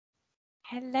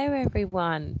Hello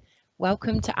everyone,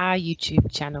 welcome to our YouTube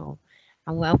channel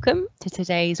and welcome to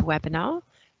today's webinar,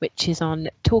 which is on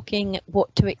talking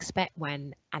what to expect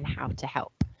when and how to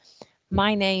help.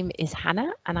 My name is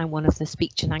Hannah and I'm one of the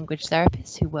speech and language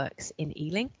therapists who works in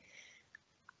Ealing.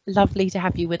 Lovely to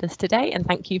have you with us today and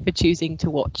thank you for choosing to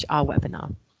watch our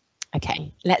webinar.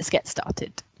 Okay, let's get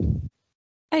started.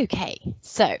 Okay,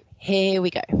 so here we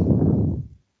go.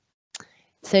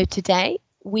 So today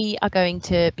we are going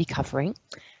to be covering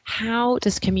how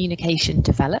does communication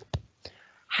develop?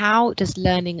 How does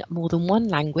learning more than one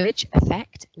language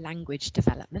affect language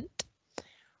development?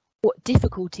 What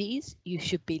difficulties you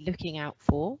should be looking out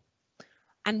for?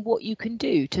 And what you can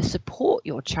do to support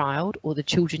your child or the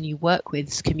children you work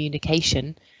with's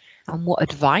communication, and what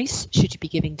advice should you be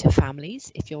giving to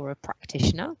families if you're a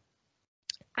practitioner?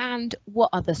 And what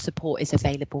other support is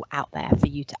available out there for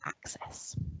you to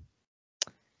access?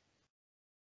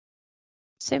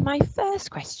 So my first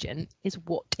question is,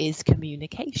 what is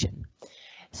communication?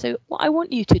 So what I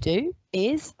want you to do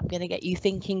is, I'm going to get you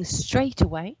thinking straight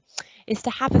away, is to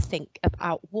have a think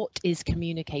about what is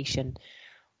communication.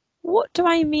 What do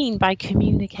I mean by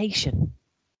communication?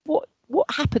 What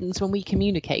happens when we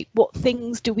communicate? What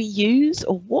things do we use,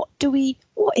 or what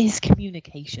is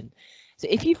communication? So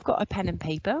if you've got a pen and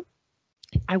paper,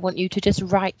 I want you to just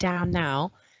write down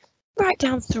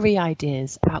 3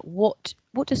 ideas about what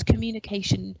does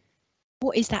communication,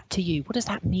 what is that to you? What does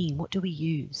that mean? What do we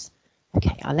use?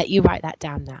 Okay, I'll let you write that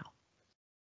down now.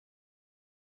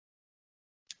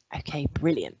 Okay,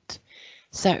 brilliant.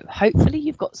 So hopefully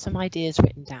you've got some ideas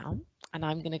written down and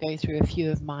I'm going to go through a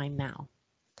few of mine now.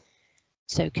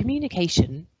 So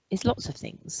communication is lots of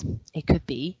things. It could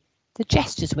be the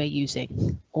gestures we're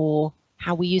using, or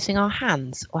how we're using our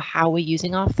hands, or how we're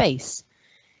using our face.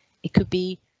 It could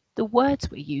be the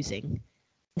words we're using,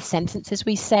 the sentences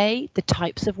we say, the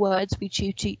types of words we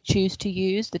choose to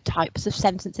use, the types of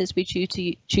sentences we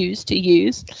choose to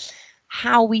use,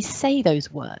 how we say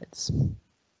those words.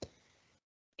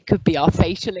 It could be our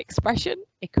facial expression,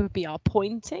 it could be our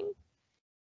pointing.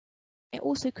 It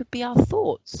also could be our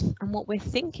thoughts and what we're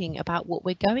thinking about what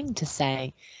we're going to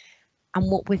say,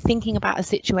 and what we're thinking about a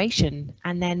situation,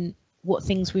 and then what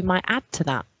things we might add to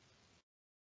that.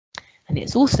 And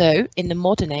it's also, in the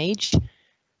modern age,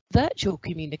 virtual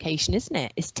communication, isn't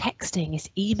it? It's texting, it's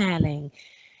emailing,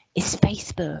 it's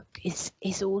Facebook,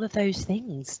 it's all of those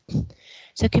things.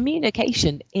 So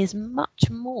communication is much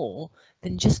more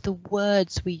than just the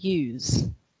words we use.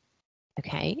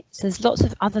 Okay, so there's lots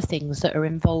of other things that are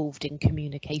involved in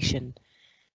communication.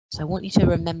 So I want you to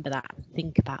remember that and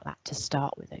think about that to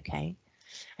start with, okay?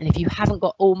 And if you haven't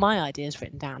got all my ideas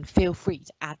written down, feel free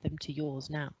to add them to yours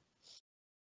now.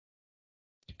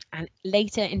 And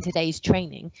later in today's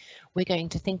training, we're going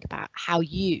to think about how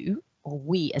you, or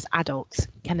we as adults,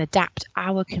 can adapt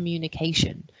our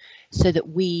communication so that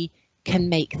we can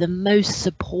make the most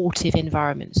supportive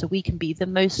environment, so we can be the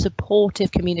most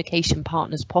supportive communication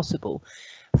partners possible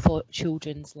for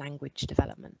children's language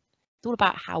development. It's all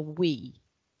about how we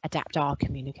adapt our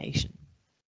communication.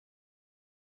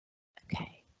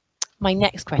 Okay, my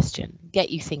next question, get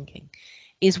you thinking,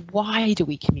 is why do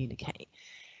we communicate?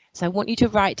 So I want you to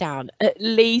write down at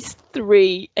least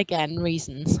 3, again,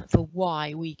 reasons for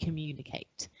why we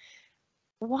communicate.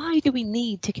 Why do we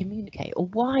need to communicate, or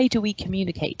why do we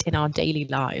communicate in our daily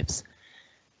lives?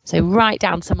 So write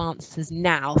down some answers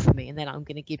now for me, and then I'm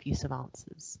going to give you some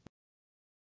answers.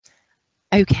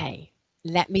 Okay,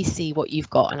 let me see what you've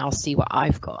got and I'll see what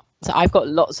I've got. So I've got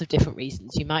lots of different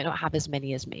reasons. You might not have as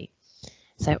many as me.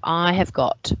 So I have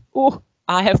got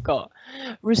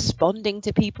responding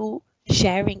to people,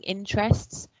 sharing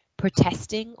interests,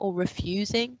 protesting or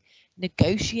refusing,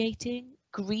 negotiating,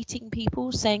 greeting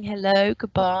people, saying hello,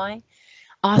 goodbye,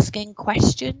 asking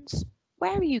questions.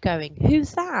 Where are you going?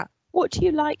 Who's that? What do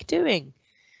you like doing?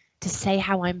 To say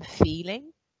how I'm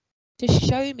feeling, to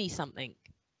show me something,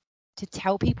 to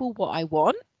tell people what I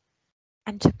want,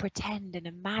 and to pretend and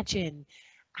imagine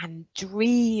and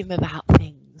dream about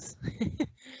things.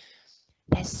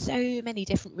 There's so many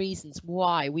different reasons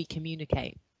why we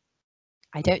communicate.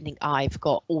 I don't think I've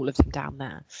got all of them down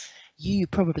there. You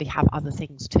probably have other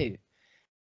things too.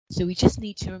 So we just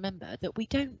need to remember that we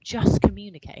don't just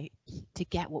communicate to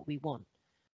get what we want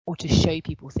or to show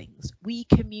people things. We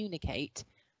communicate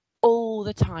all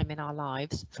the time in our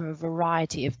lives for a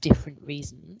variety of different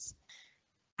reasons.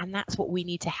 And that's what we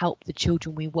need to help the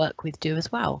children we work with do as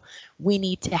well. We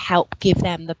need to help give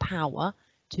them the power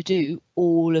to do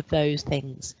all of those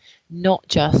things, not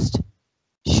just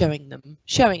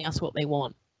showing us what they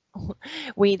want.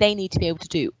 They need to be able to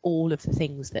do all of the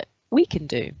things that we can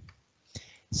do.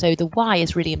 So the why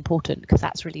is really important because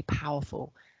that's really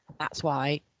powerful. That's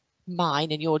why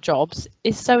mine and your jobs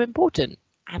is so important.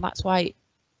 And that's why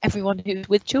everyone who's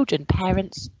with children,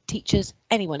 parents, teachers,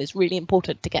 anyone, is really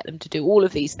important to get them to do all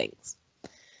of these things.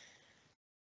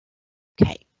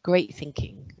 Okay, great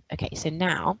thinking. Okay, so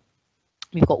now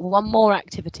we've got one more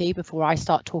activity before I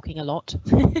start talking a lot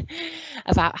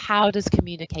about how does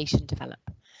communication develop.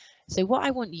 So what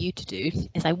I want you to do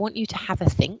is I want you to have a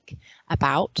think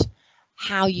about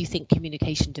how you think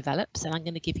communication develops, and I'm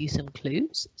going to give you some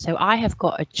clues. So I have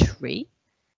got a tree,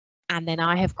 and then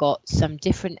I have got some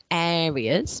different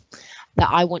areas that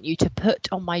I want you to put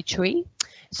on my tree.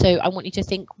 So I want you to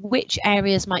think which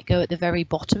areas might go at the very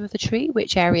bottom of the tree,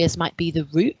 which areas might be the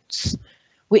roots,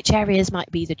 which areas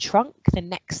might be the trunk, the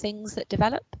next things that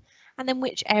develop, and then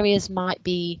which areas might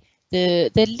be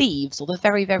the leaves or the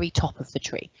very, very top of the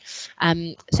tree.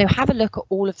 So have a look at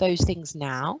all of those things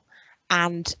now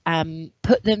and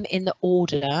put them in the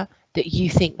order that you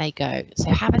think they go. So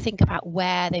have a think about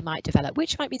where they might develop,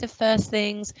 which might be the first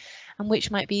things and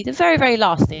which might be the very, very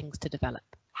last things to develop.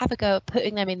 Have a go at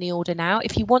putting them in the order now.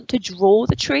 If you want to draw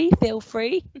the tree, feel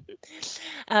free.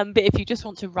 But if you just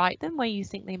want to write them where you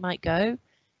think they might go,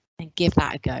 then give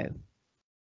that a go.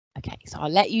 Okay, so I'll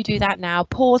let you do that now.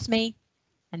 Pause me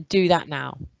and do that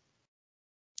now.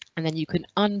 And then you can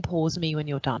unpause me when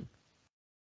you're done.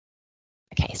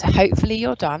 Okay, so hopefully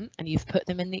you're done and you've put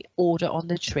them in the order on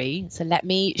the tree. So let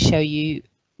me show you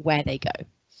where they go.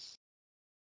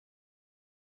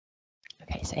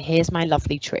 Okay, so here's my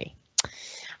lovely tree.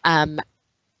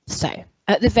 So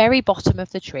at the very bottom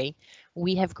of the tree,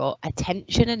 we have got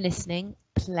attention and listening,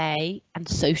 play, and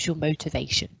social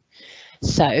motivation.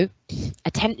 So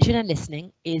attention and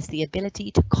listening is the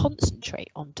ability to concentrate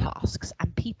on tasks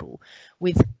and people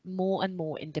with more and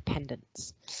more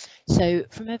independence. So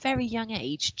from a very young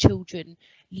age, children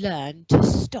learn to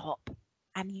stop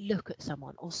and look at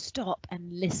someone or stop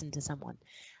and listen to someone.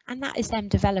 And that is them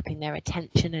developing their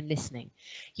attention and listening.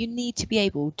 You need to be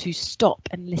able to stop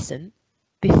and listen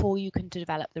before you can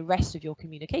develop the rest of your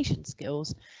communication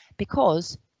skills,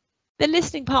 because the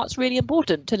listening part's really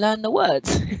important to learn the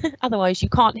words. Otherwise you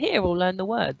can't hear or learn the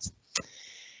words.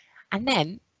 And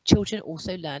then children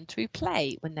also learn through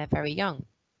play when they're very young.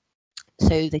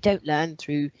 So they don't learn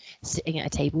through sitting at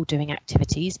a table doing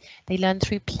activities. They learn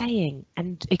through playing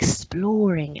and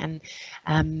exploring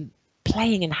and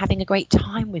playing and having a great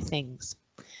time with things.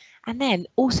 And then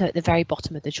also at the very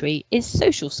bottom of the tree is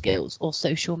social skills or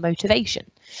social motivation.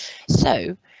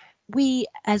 So we,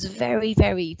 as very,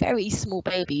 very, very small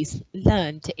babies,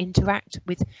 learn to interact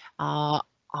with our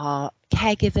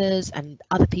caregivers and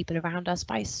other people around us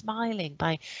by smiling,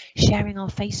 by sharing our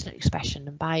facial expression,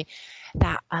 and by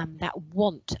that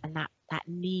want and that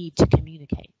need to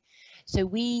communicate. So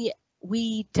we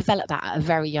develop that at a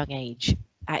very young age.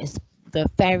 That is the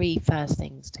very first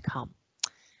things to come.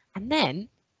 And then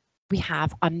we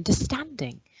have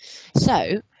understanding.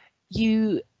 So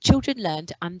children learn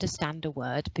to understand a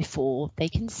word before they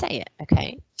can say it,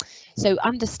 okay? So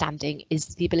understanding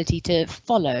is the ability to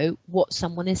follow what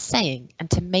someone is saying and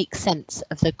to make sense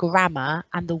of the grammar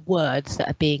and the words that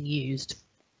are being used.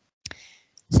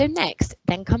 So next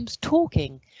then comes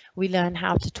talking. We learn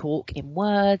how to talk in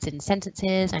words, in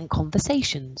sentences and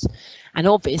conversations. And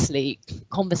obviously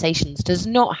conversations does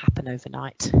not happen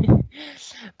overnight,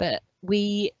 but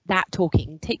that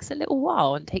talking takes a little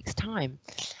while and takes time.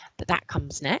 But that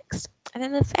comes next. And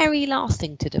then the very last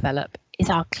thing to develop is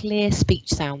our clear speech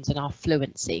sounds and our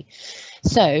fluency.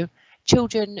 So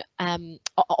children are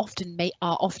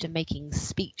often making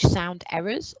speech sound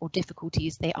errors or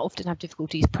difficulties. They often have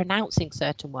difficulties pronouncing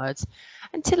certain words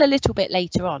until a little bit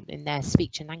later on in their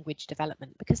speech and language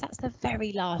development, because that's the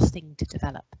very last thing to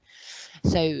develop.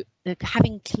 So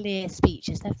having clear speech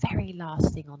is the very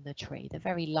last thing on the tree, the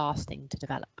very last thing to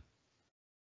develop.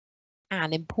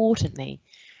 And importantly,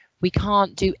 we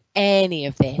can't do any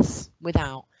of this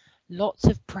without lots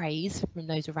of praise from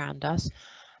those around us,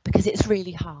 because it's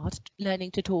really hard.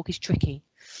 Learning to talk is tricky.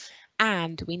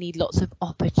 And we need lots of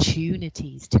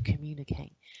opportunities to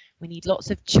communicate. We need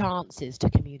lots of chances to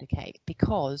communicate,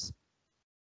 because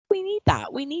we need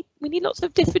that. We need lots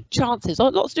of different chances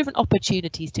or lots of different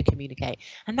opportunities to communicate.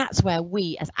 And that's where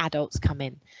we as adults come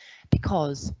in,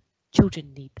 because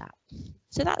children need that.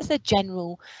 So that's the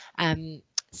general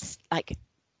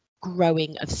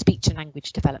growing of speech and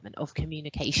language development of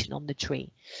communication on the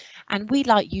tree. And we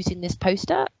like using this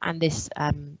poster and this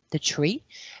the tree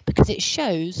because it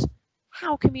shows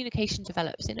how communication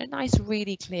develops in a nice,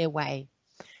 really clear way.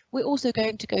 We're also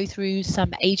going to go through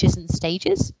some ages and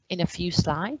stages in a few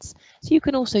slides, so you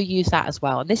can also use that as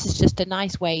well. And this is just a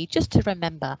nice way just to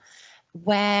remember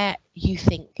where you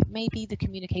think maybe the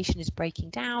communication is breaking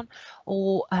down,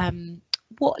 or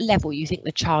what level you think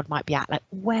the child might be at, like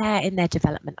where in their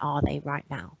development are they right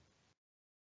now?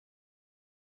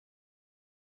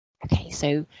 Okay,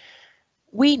 so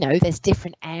we know there's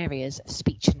different areas of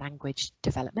speech and language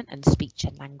development and speech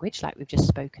and language, like we've just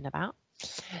spoken about.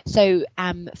 So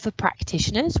for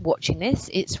practitioners watching this,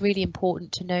 it's really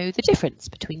important to know the difference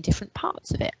between different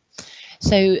parts of it.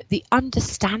 So the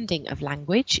understanding of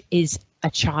language is a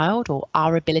child, or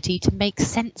our ability to make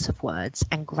sense of words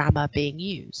and grammar being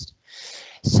used.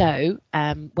 So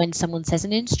when someone says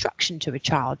an instruction to a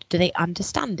child, do they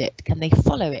understand it? Can they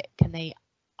follow it? Can they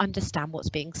understand what's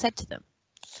being said to them?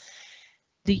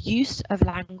 The use of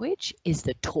language is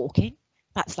the talking.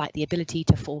 That's like the ability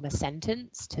to form a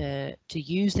sentence, to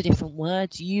use the different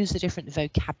words, use the different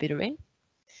vocabulary.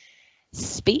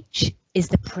 Speech is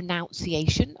the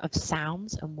pronunciation of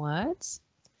sounds and words.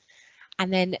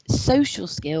 And then social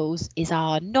skills is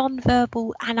our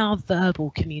non-verbal and our verbal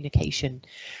communication,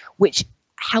 which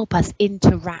help us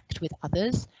interact with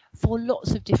others for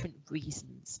lots of different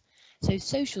reasons. So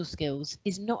social skills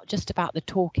is not just about the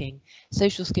talking.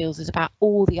 Social skills is about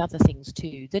all the other things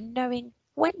too. The knowing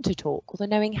when to talk, or the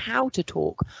knowing how to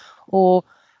talk, or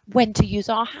when to use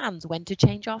our hands, when to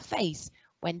change our face,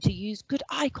 when to use good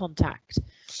eye contact.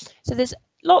 So there's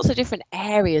lots of different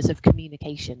areas of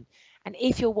communication. And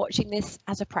if you're watching this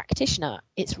as a practitioner,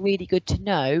 it's really good to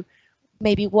know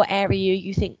maybe what area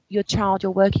you think your child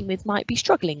you're working with might be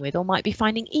struggling with or might be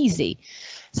finding easy.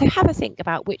 So have a think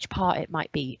about which part it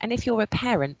might be. And if you're a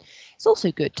parent, it's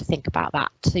also good to think about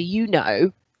that, so you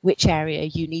know which area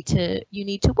you need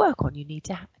to work on, you need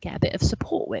to get a bit of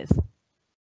support with.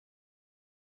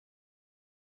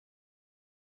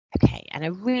 Okay, and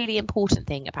a really important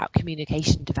thing about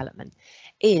communication development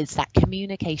is that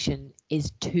communication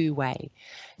is two-way.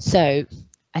 So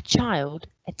a child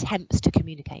attempts to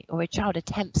communicate, or a child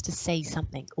attempts to say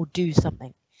something or do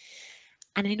something.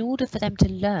 And in order for them to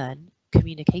learn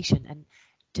communication and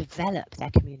develop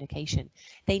their communication,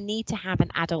 they need to have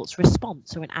an adult's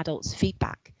response or an adult's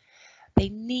feedback. They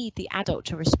need the adult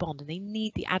to respond, and they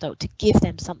need the adult to give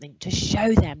them something to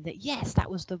show them that yes,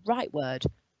 that was the right word,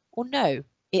 or no,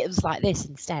 it was like this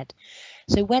instead.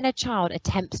 So when a child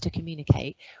attempts to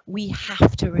communicate, we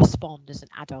have to respond as an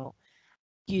adult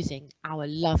using our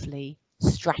lovely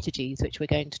strategies, which we're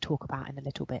going to talk about in a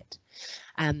little bit.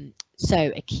 So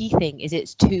a key thing is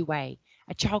it's two-way.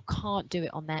 A child can't do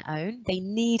it on their own. They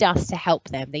need us to help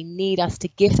them. They need us to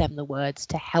give them the words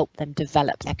to help them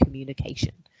develop their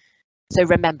communication. So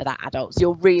remember that, adults,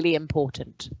 you're really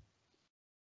important.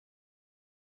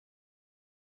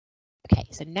 Okay,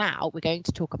 so now we're going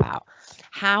to talk about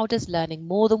how does learning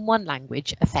more than one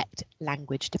language affect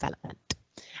language development?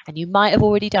 And you might have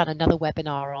already done another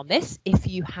webinar on this. If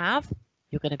you have,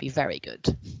 you're going to be very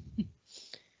good.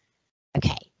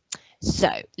 Okay, so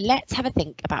let's have a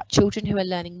think about children who are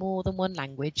learning more than one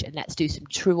language, and let's do some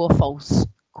true or false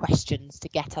questions to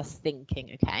get us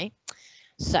thinking, okay?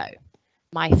 So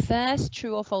my first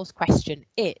true or false question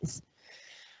is,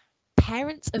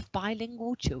 parents of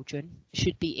bilingual children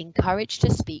should be encouraged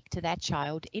to speak to their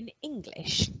child in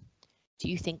English. Do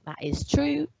you think that is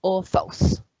true or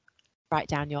false? Write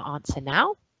down your answer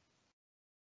now.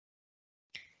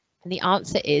 And the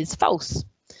answer is false.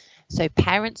 So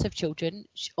parents of children,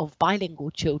 of bilingual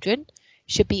children,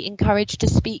 should be encouraged to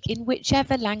speak in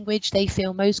whichever language they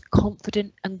feel most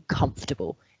confident and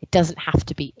comfortable. It doesn't have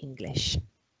to be English.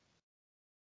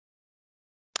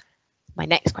 My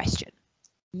next question.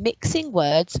 Mixing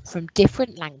words from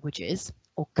different languages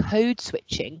or code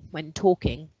switching when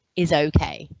talking is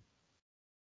okay.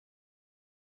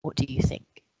 What do you think?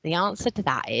 The answer to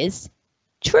that is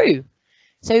true.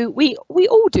 So we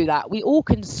all do that. We all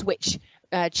can switch,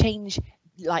 change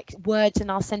like words in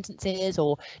our sentences,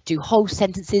 or do whole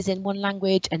sentences in one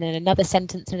language and then another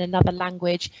sentence in another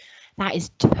language. That is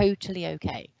totally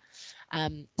okay.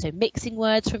 So mixing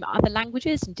words from other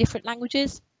languages and different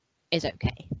languages is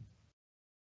okay.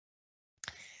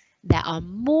 There are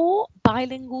more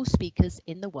bilingual speakers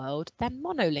in the world than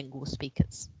monolingual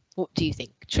speakers. What do you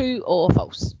think? True or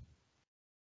false?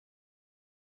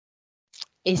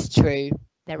 It's true.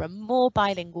 There are more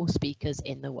bilingual speakers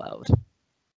in the world.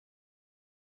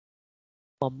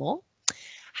 One more.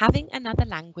 Having another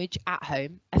language at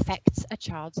home affects a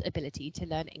child's ability to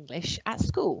learn English at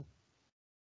school.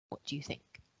 What do you think?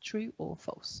 True or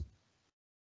false?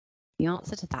 The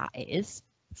answer to that is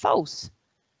false.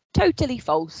 Totally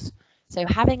false. So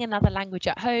having another language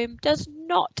at home does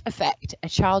not affect a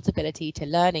child's ability to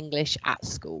learn English at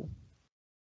school.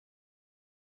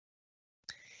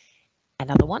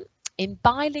 Another one. In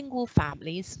bilingual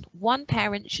families, one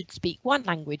parent should speak one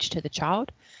language to the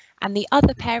child and the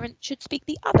other parent should speak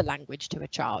the other language to a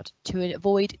child to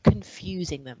avoid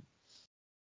confusing them.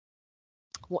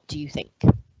 What do you think?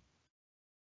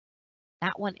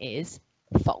 That one is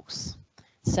false.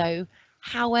 So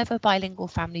however bilingual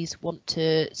families want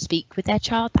to speak with their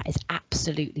child, that is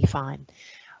absolutely fine.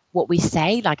 What we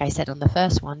say, like I said on the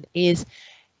first one, is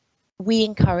we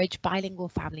encourage bilingual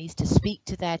families to speak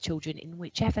to their children in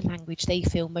whichever language they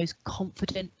feel most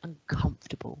confident and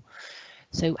comfortable.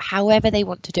 So however they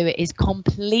want to do it is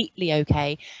completely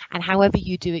okay, and however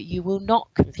you do it, you will not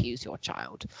confuse your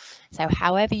child. So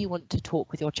however you want to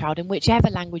talk with your child in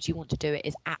whichever language you want to do it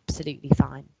is absolutely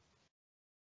fine.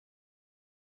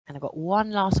 And I've got one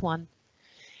last one.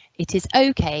 It is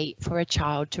okay for a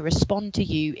child to respond to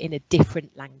you in a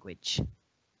different language.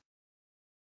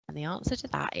 And the answer to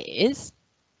that is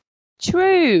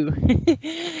true.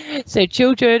 So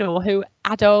children or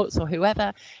adults or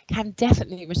whoever can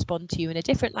definitely respond to you in a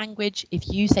different language. If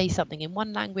you say something in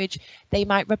one language, they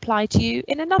might reply to you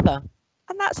in another.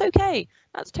 And that's okay.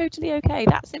 That's totally okay.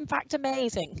 That's in fact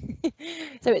amazing.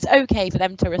 So it's okay for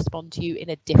them to respond to you in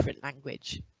a different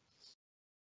language.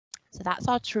 So that's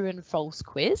our true and false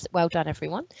quiz. Well done,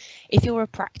 everyone. If you're a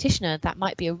practitioner, that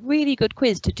might be a really good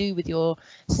quiz to do with your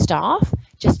staff,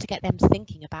 just to get them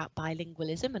thinking about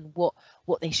bilingualism and what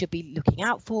they should be looking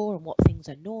out for and what things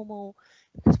are normal,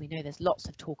 because we know there's lots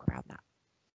of talk around that.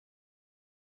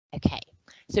 Okay,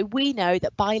 so we know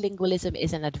that bilingualism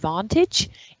is an advantage.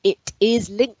 It is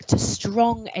linked to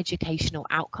strong educational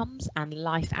outcomes and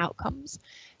life outcomes.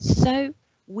 So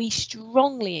we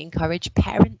strongly encourage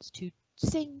parents to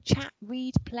sing, chat,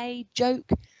 read, play, joke,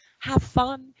 have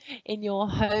fun in your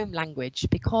home language,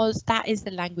 because that is the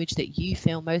language that you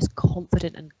feel most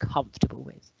confident and comfortable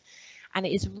with. And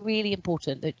it is really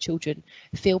important that children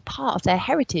feel part of their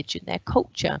heritage and their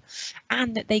culture,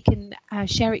 and that they can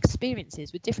share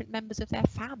experiences with different members of their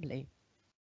family,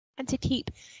 and to keep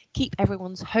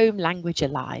everyone's home language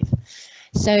alive.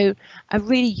 So a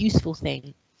really useful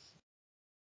thing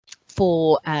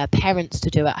for parents to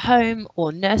do at home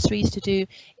or nurseries to do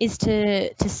is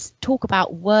to talk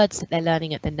about words that they're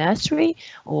learning at the nursery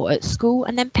or at school,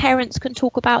 and then parents can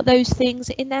talk about those things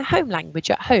in their home language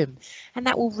at home, and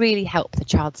that will really help the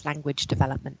child's language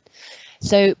development.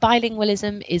 So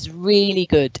bilingualism is really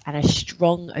good and a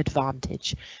strong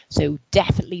advantage. So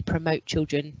definitely promote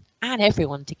children and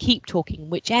everyone to keep talking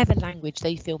whichever language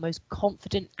they feel most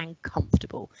confident and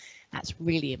comfortable. That's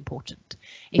really important.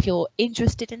 If you're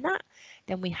interested in that,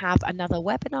 then we have another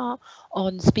webinar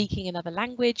on speaking another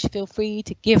language. Feel free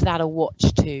to give that a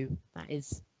watch too. That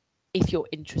is if you're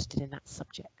interested in that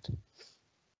subject.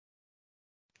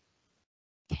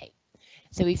 Okay,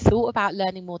 so we've thought about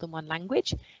learning more than one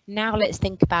language. Now let's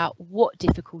think about what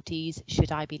difficulties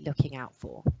should I be looking out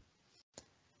for.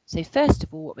 So first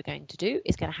of all, what we're going to do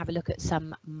is going to have a look at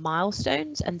some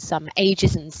milestones and some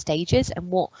ages and stages,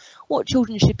 and what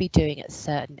children should be doing at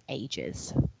certain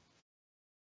ages.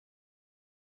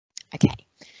 Okay,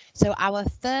 so our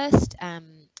first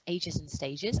ages and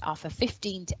stages are for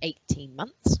 15 to 18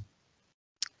 months.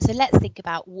 So let's think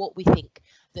about what we think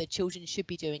the children should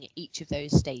be doing at each of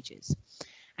those stages.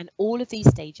 And all of these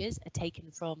stages are taken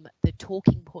from the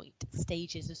talking point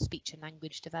stages of speech and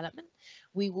language development.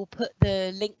 We will put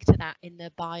the link to that in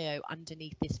the bio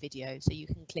underneath this video, so you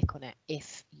can click on it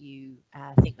if you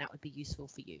think that would be useful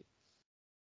for you.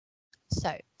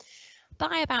 So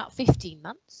by about 15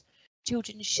 months,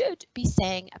 children should be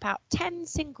saying about 10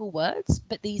 single words,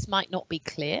 but these might not be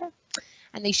clear.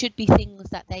 And they should be things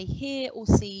that they hear or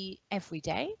see every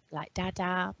day, like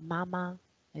dada, mama,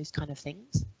 those kind of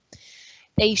things.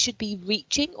 They should be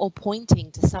reaching or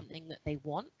pointing to something that they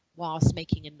want whilst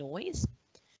making a noise.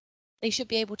 They should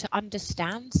be able to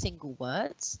understand single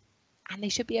words, and they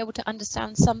should be able to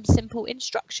understand some simple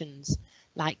instructions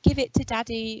like give it to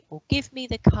daddy, or give me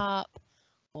the cup,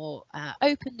 or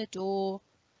open the door,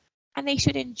 and they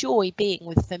should enjoy being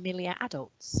with familiar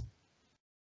adults.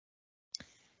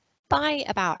 By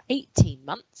about 18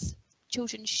 months,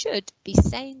 children should be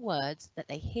saying words that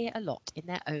they hear a lot in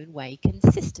their own way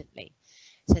consistently.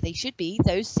 So they should be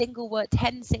those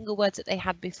 10 single words that they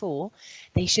had before.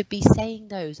 They should be saying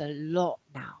those a lot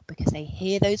now, because they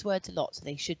hear those words a lot. So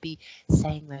they should be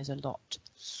saying those a lot.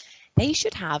 They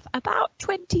should have about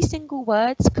 20 single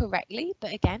words correctly,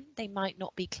 but again, they might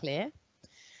not be clear.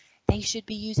 They should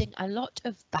be using a lot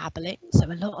of babbling,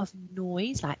 so a lot of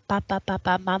noise like ba ba ba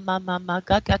ba ma ma ma ma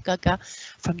ga ga ga ga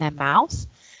from their mouths,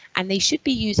 and they should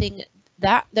be using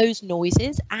those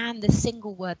noises and the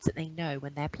single words that they know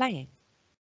when they're playing.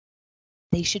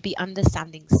 They should be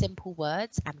understanding simple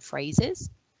words and phrases.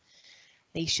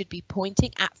 They should be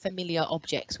pointing at familiar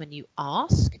objects when you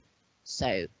ask.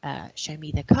 So show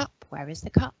me the cup. Where is the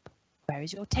cup? Where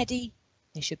is your teddy?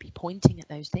 They should be pointing at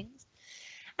those things.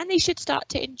 And they should start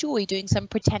to enjoy doing some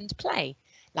pretend play,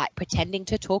 like pretending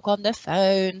to talk on the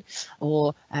phone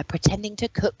or pretending to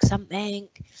cook something.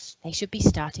 They should be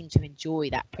starting to enjoy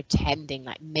that pretending,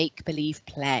 like make-believe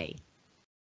play.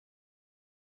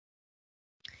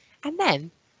 And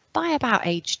then by about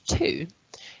age 2,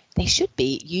 they should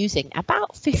be using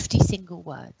about 50 single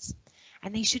words,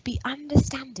 and they should be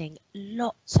understanding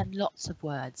lots and lots of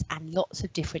words and lots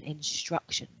of different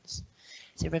instructions.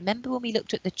 So remember when we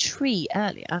looked at the tree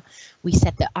earlier, we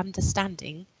said that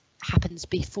understanding happens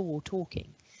before talking.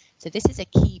 So this is a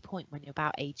key point when you're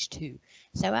about age 2.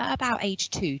 So at about age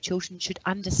 2, children should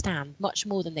understand much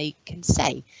more than they can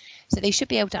say. So they should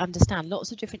be able to understand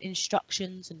lots of different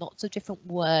instructions and lots of different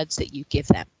words that you give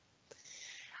them.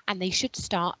 And they should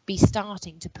be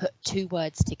starting to put 2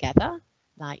 words together,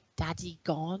 like daddy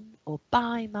gone, or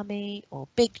bye mummy, or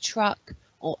big truck,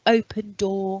 or open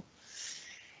door.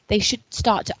 They should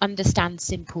start to understand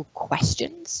simple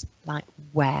questions like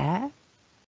where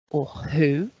or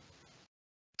who.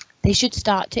 They should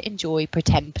start to enjoy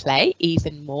pretend play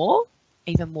even more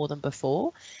than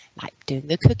before, like doing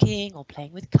the cooking or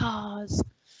playing with cars.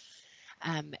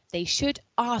 They should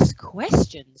ask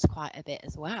questions quite a bit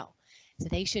as well. So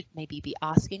they should maybe be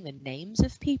asking the names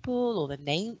of people, or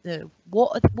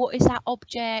what is that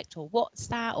object, or what's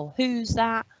that, or who's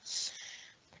that.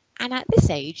 And at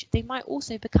this age, they might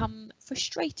also become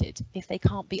frustrated if they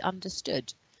can't be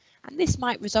understood. And this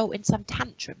might result in some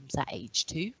tantrums at age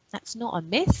 2. That's not a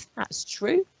myth, that's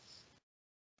true.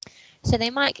 So they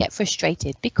might get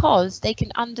frustrated because they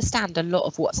can understand a lot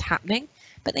of what's happening,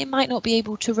 but they might not be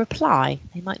able to reply.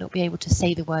 They might not be able to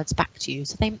say the words back to you.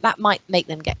 So that might make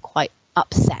them get quite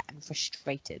upset and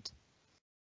frustrated.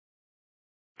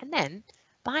 And then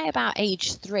by about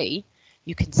age 3,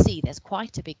 you can see there's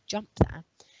quite a big jump there.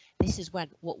 This is when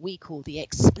what we call the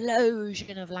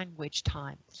explosion of language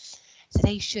time.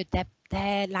 So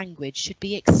their language should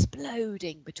be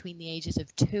exploding between the ages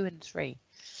of 2 and 3.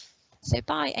 So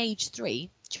by age 3,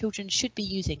 children should be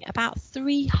using about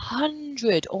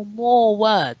 300 or more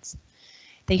words.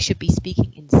 They should be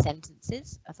speaking in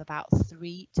sentences of about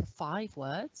 3 to 5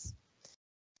 words.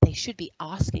 They should be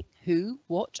asking who,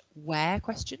 what, where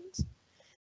questions.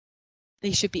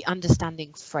 They should be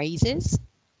understanding phrases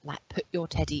like put your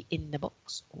teddy in the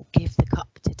box or give the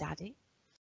cup to daddy.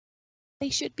 They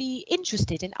should be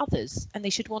interested in others and they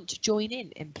should want to join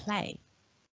in play.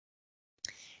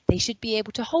 They should be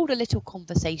able to hold a little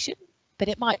conversation, but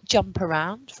it might jump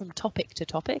around from topic to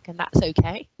topic, and that's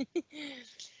okay.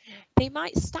 They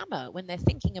might stammer when they're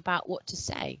thinking about what to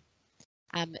say.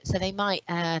 So they might,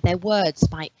 their words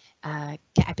might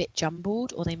get a bit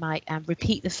jumbled, or they might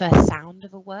repeat the first sound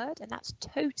of a word, and that's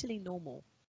totally normal.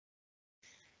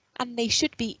 And they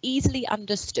should be easily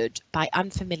understood by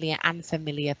unfamiliar and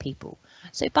familiar people.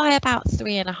 So by about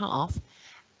 3.5,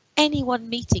 anyone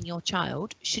meeting your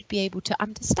child should be able to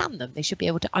understand them. They should be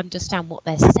able to understand what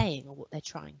they're saying or what they're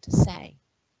trying to say.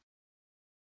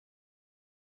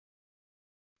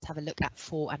 Let's have a look at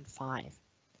 4 and 5.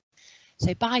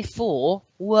 So by 4,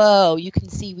 whoa, you can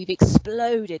see we've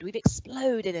exploded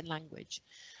in language.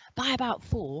 By about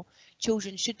 4,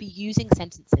 children should be using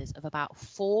sentences of about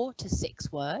 4 to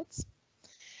 6 words.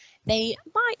 They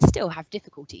might still have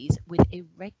difficulties with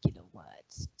irregular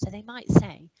words. So they might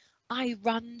say, I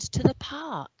runned to the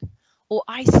park, or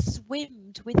I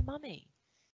swimmed with mummy,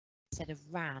 instead of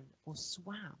ran or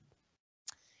swam.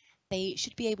 They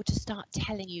should be able to start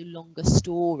telling you longer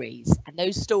stories, and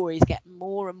those stories get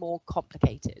more and more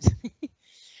complicated.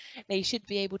 They should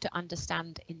be able to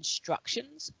understand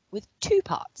instructions with 2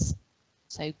 parts.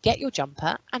 So get your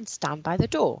jumper and stand by the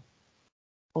door,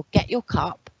 or get your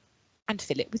cup and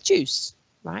fill it with juice,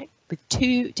 right? With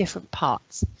 2 different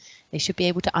parts. They should be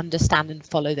able to understand and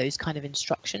follow those kind of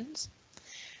instructions.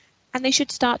 And they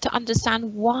should start to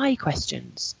understand why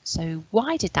questions. So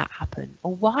why did that happen?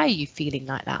 Or why are you feeling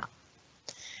like that?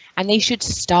 And they should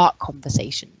start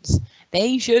conversations.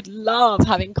 They should love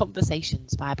having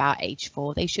conversations by about age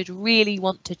 4. They should really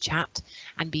want to chat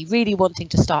and be really wanting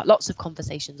to start lots of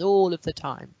conversations all of the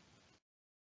time.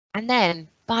 And then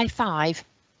by 5,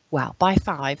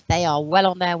 they are well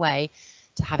on their way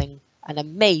to having an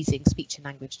amazing speech and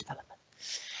language development.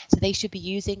 So they should be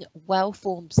using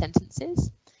well-formed sentences.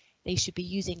 They should be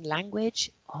using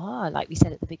language, like we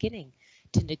said at the beginning,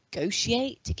 to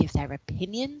negotiate, to give their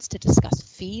opinions, to discuss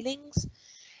feelings.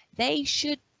 They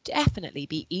should definitely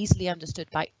be easily understood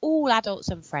by all adults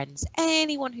and friends.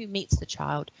 Anyone who meets the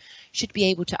child should be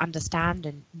able to understand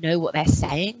and know what they're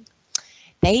saying.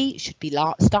 They should be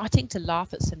starting to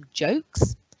laugh at some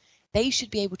jokes. They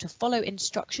should be able to follow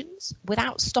instructions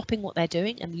without stopping what they're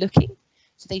doing and looking.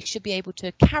 So they should be able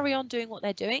to carry on doing what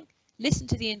they're doing, listen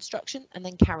to the instruction and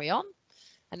then carry on.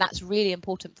 And that's really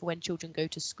important for when children go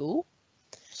to school.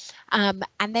 And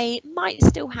they might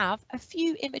still have a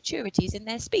few immaturities in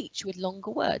their speech with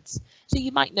longer words. So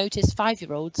you might notice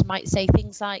 5-year-olds might say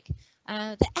things like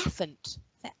the effant,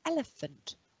 the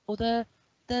elephant, or the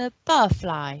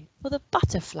barfly, or the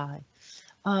butterfly,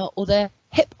 or the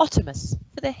hippopotamus,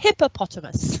 for the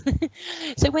hippopotamus.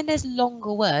 So when there's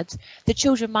longer words, the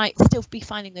children might still be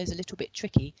finding those a little bit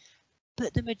tricky,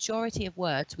 but the majority of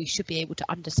words we should be able to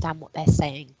understand what they're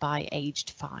saying by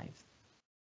aged 5.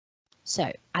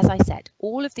 So, as I said,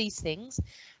 all of these things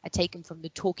are taken from the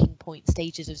talking point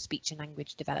stages of speech and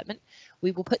language development.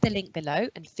 We will put the link below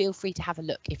and feel free to have a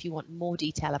look if you want more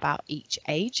detail about each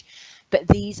age. But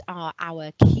these are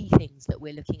our key things that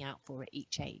we're looking out for at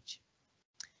each age.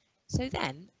 So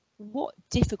then, what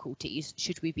difficulties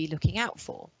should we be looking out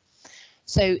for?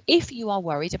 So if you are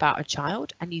worried about a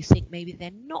child and you think maybe they're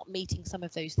not meeting some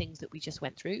of those things that we just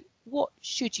went through, what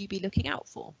should you be looking out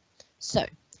for? So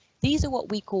these are what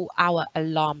we call our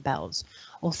alarm bells,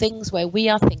 or things where we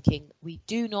are thinking we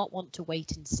do not want to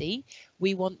wait and see.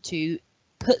 We want to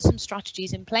put some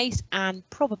strategies in place and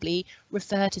probably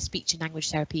refer to speech and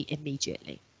language therapy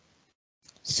immediately.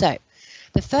 So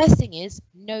the first thing is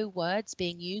no words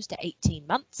being used at 18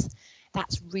 months.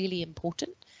 That's really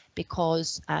important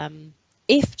because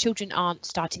if children aren't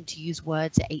starting to use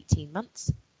words at 18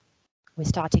 months, we're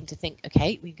starting to think,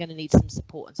 okay, we're going to need some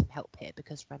support and some help here,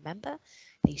 because remember,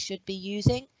 they should be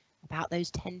using about those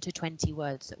 10 to 20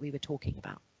 words that we were talking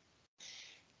about.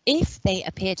 If they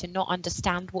appear to not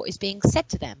understand what is being said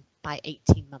to them by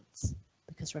 18 months,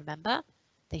 because remember,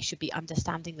 they should be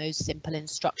understanding those simple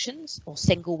instructions or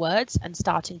single words and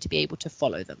starting to be able to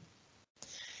follow them.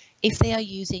 If they are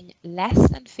using less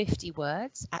than 50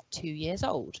 words at 2 years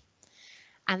old,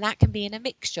 and that can be in a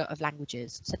mixture of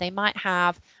languages. So they might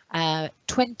have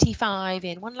 25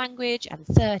 in one language and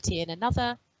 30 in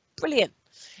another. Brilliant.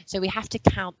 So we have to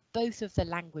count both of the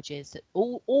languages,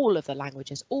 all of the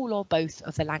languages, all or both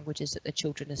of the languages that the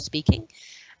children are speaking.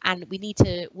 And we need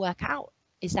to work out,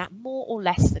 is that more or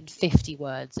less than 50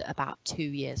 words at about 2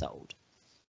 years old?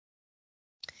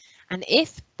 And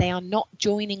if they are not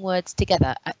joining words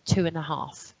together at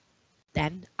 2.5,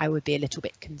 then I would be a little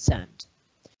bit concerned.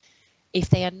 If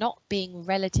they are not being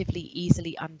relatively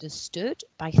easily understood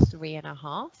by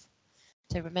 3.5,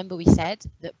 so remember we said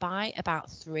that by about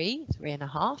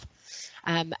 3.5,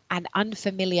 an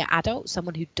unfamiliar adult,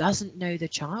 someone who doesn't know the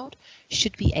child,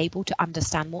 should be able to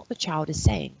understand what the child is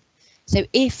saying. So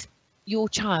if your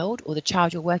child or the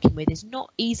child you're working with is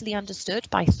not easily understood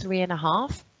by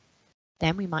 3.5,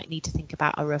 then we might need to think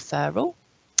about a referral.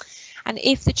 And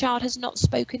if the child has not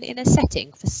spoken in a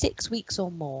setting for 6 weeks or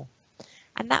more,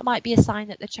 and that might be a sign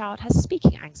that the child has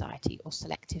speaking anxiety or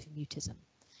selective mutism,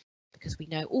 because we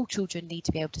know all children need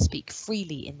to be able to speak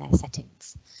freely in their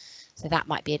settings. So that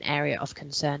might be an area of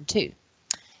concern too.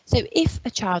 So if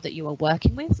a child that you are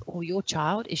working with or your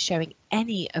child is showing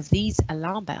any of these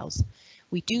alarm bells,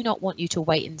 we do not want you to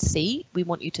wait and see. We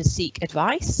want you to seek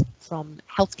advice from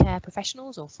healthcare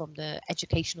professionals or from the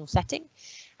educational setting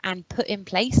and put in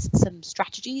place some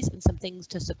strategies and some things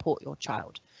to support your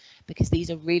child, because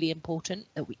these are really important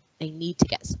that they need to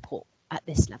get support at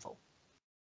this level.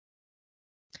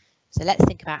 So let's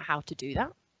think about how to do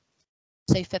that.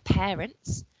 So for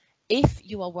parents, if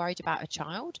you are worried about a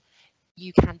child,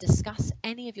 you can discuss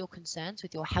any of your concerns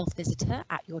with your health visitor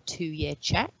at your 2-year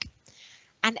check.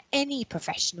 And any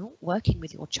professional working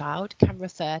with your child can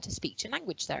refer to speech and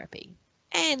language therapy.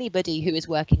 Anybody who is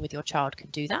working with your child can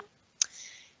do that.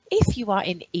 If you are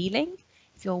in Ealing,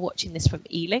 if you're watching this from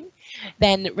Ealing,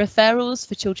 then referrals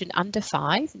for children under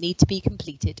 5 need to be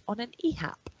completed on an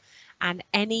EHAP, and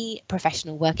any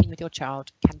professional working with your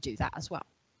child can do that as well.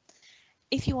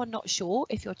 If you are not sure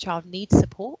if your child needs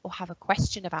support or have a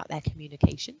question about their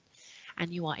communication,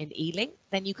 and you are in Ealing,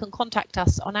 then you can contact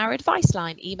us on our advice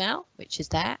line email, which is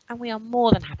there, and we are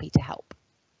more than happy to help.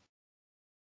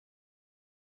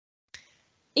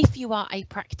 If you are a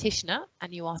practitioner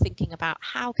and you are thinking about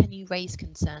how can you raise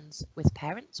concerns with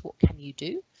parents, what can you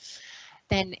do?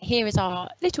 Then here is our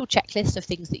little checklist of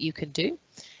things that you can do.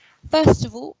 First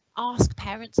of all, ask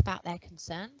parents about their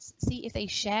concerns, see if they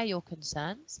share your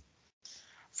concerns.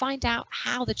 Find out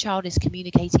how the child is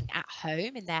communicating at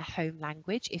home in their home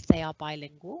language if they are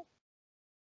bilingual.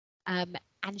 And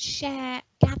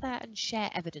gather and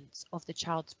share evidence of the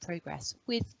child's progress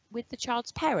with the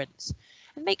child's parents.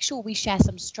 and make sure we share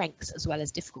some strengths as well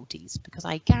as difficulties, because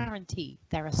I guarantee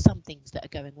there are some things that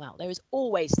are going well. There is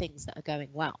always things that are going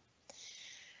well.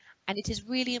 And it is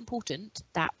really important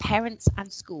that parents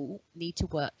and school need to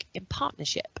work in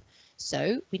partnership.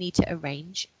 So we need to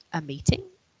arrange a meeting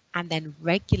and then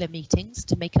regular meetings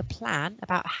to make a plan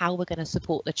about how we're going to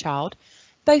support the child,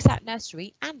 both at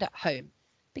nursery and at home,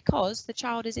 because the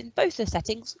child is in both the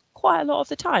settings quite a lot of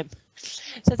the time.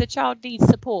 So the child needs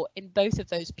support in both of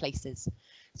those places.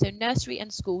 So nursery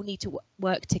and school need to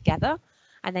work together,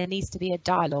 and there needs to be a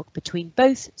dialogue between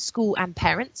both school and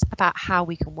parents about how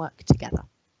we can work together.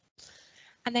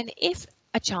 And then if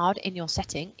a child in your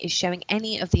setting is showing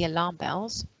any of the alarm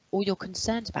bells or you're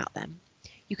concerned about them,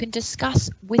 you can discuss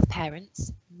with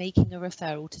parents making a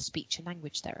referral to speech and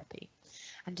language therapy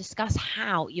and discuss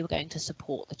how you're going to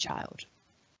support the child.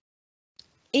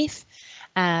 If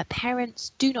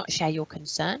parents do not share your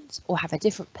concerns or have a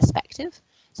different perspective,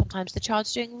 sometimes the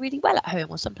child's doing really well at home,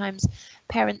 or sometimes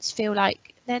parents feel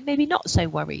like they're maybe not so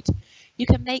worried, you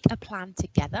can make a plan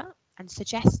together and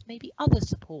suggest maybe other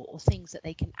support or things that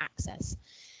they can access.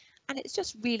 And it's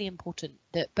just really important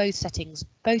that both settings,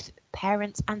 both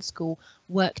parents and school,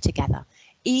 work together.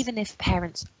 Even if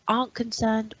parents aren't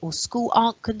concerned or school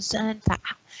aren't concerned,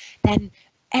 then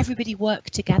everybody work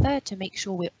together to make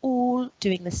sure we're all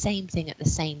doing the same thing at the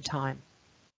same time.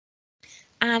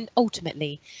 And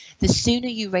ultimately, the sooner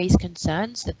you raise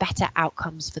concerns, the better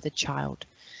outcomes for the child.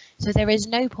 So there is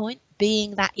no point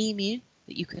being that emu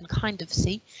that you can kind of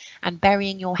see and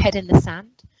burying your head in the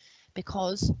sand,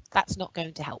 because that's not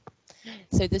going to help.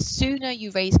 So the sooner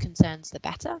you raise concerns, the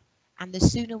better. And the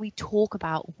sooner we talk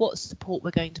about what support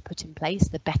we're going to put in place,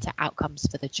 the better outcomes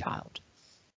for the child.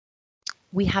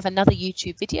 We have another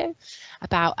YouTube video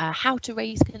about how to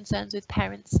raise concerns with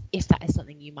parents, if that is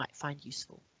something you might find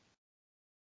useful.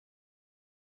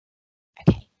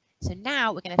 Okay, so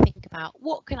now we're going to think about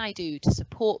what can I do to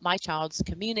support my child's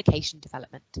communication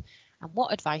development, and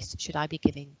what advice should I be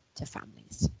giving to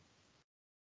families?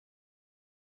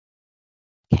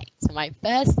 Okay, so my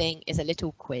first thing is a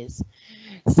little quiz.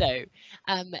 So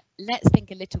let's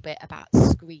think a little bit about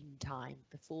screen time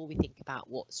before we think about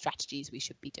what strategies we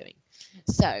should be doing.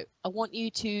 So I want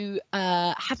you to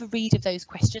have a read of those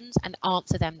questions and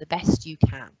answer them the best you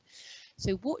can.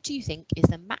 So what do you think is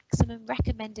the maximum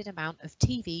recommended amount of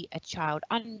TV a child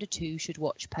under 2 should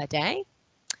watch per day?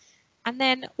 And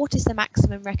then what is the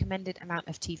maximum recommended amount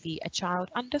of TV a child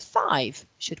under 5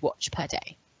 should watch per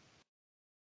day?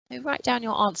 So write down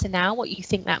your answer now, what you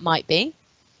think that might be,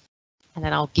 and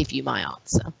then I'll give you my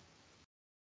answer.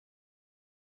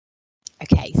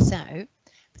 Okay, so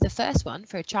for the first one,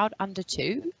 for a child under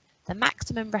 2, the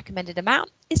maximum recommended amount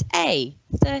is A,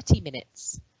 30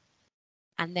 minutes.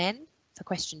 And then for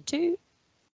question 2,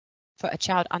 for a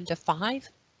child under 5,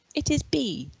 it is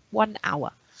B, 1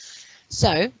 hour.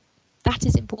 So that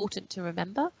is important to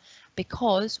remember,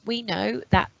 because we know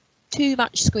that too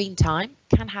much screen time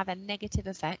can have a negative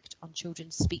effect on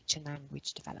children's speech and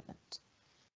language development.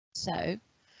 So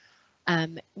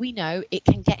we know it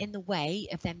can get in the way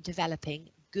of them developing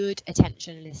good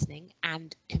attention listening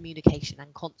and communication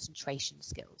and concentration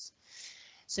skills.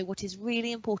 So what is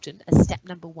really important as step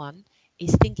number 1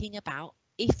 is thinking about,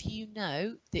 if you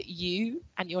know that you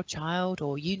and your child,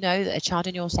 or you know that a child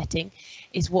in your setting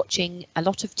is watching a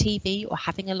lot of TV or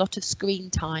having a lot of screen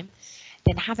time,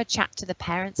 then have a chat to the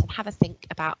parents and have a think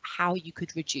about how you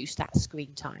could reduce that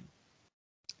screen time.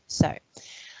 So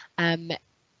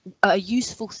a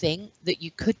useful thing that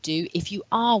you could do if you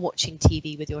are watching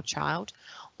TV with your child,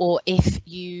 or if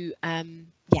you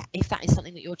if that is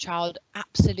something that your child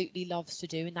absolutely loves to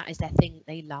do and that is their thing that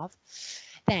they love,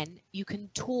 then you can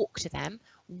talk to them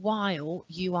while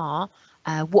you are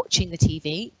watching the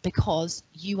TV, because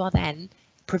you are then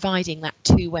providing that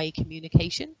two-way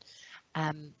communication,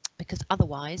 because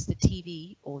otherwise the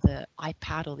TV or the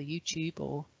iPad or the YouTube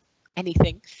or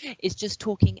anything is just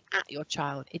talking at your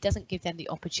child. It doesn't give them the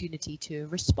opportunity to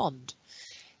respond.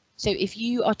 So if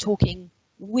you are talking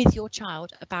with your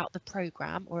child about the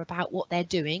program or about what they're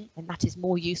doing, then that is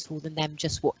more useful than them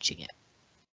just watching it.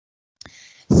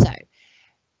 So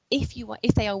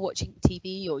if they are watching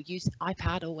TV or use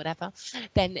iPad or whatever,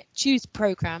 then choose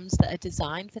programs that are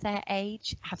designed for their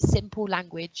age, have simple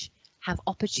language, have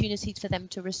opportunities for them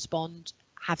to respond,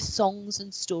 have songs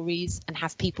and stories, and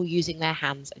have people using their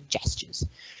hands and gestures.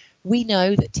 We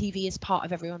know that TV is part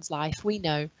of everyone's life, we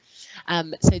know.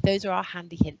 So those are our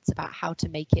handy hints about how to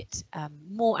make it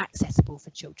more accessible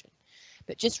for children.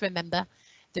 But just remember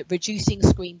that reducing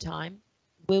screen time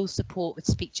will support with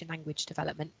speech and language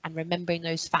development, and remembering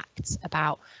those facts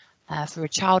about for a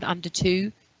child under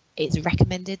 2, It's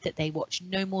recommended that they watch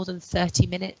no more than 30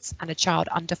 minutes, and a child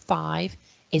under 5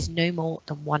 is no more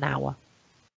than 1 hour.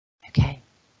 Okay.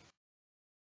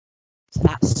 So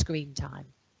that's screen time.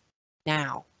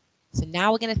 Now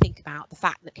we're going to think about the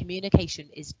fact that communication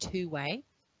is two-way,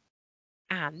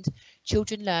 and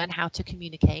children learn how to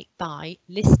communicate by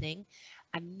listening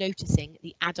and noticing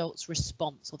the adult's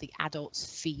response or the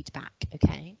adult's feedback.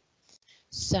 Okay,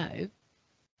 so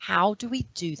how do we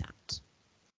do that?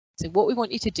 So what we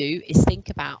want you to do is think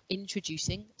about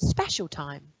introducing special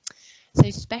time. So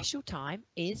special time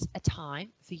is a time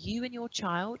for you and your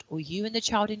child, or you and the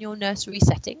child in your nursery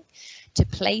setting, to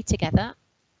play together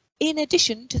in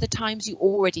addition to the times you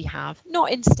already have,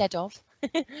 not instead of.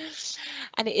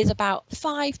 And it is about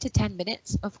 5 to 10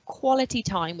 minutes of quality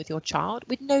time with your child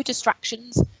with no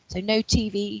distractions. So no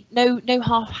TV, no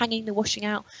half hanging the washing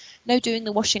out, no doing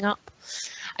the washing up.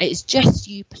 It's just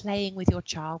you playing with your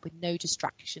child with no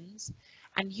distractions,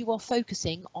 and you are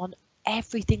focusing on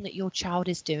everything that your child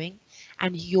is doing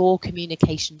and your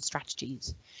communication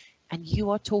strategies. And you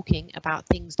are talking about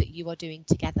things that you are doing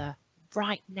together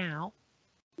right now,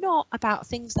 not about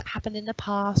things that happened in the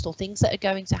past or things that are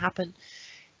going to happen.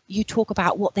 You talk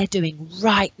about what they're doing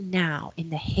right now, in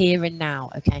the here and now,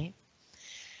 okay?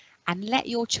 And let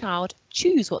your child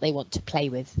choose what they want to play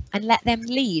with and let them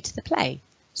lead the play.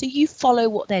 So you follow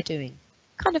what they're doing,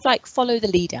 kind of like follow the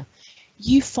leader.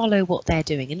 You follow what they're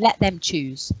doing and let them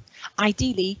choose.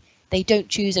 Ideally, they don't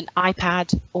choose an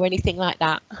iPad or anything like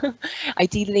that.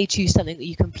 Ideally, they choose something that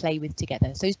you can play with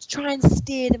together. So try and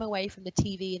steer them away from the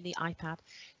TV and the iPad.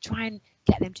 Try and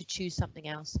get them to choose something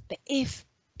else. But if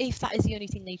that is the only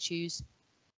thing they choose,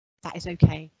 that is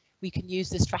okay. We can use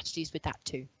the strategies with that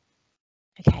too.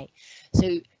 Okay,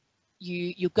 so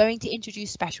you're going to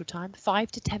introduce special time,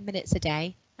 5 to 10 minutes a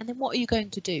day. And then what are you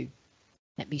going to do?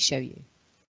 Let me show you.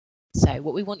 So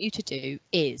what we want you to do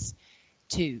is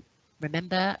to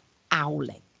remember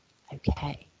owling.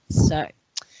 Okay, so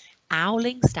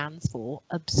owling stands for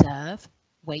observe,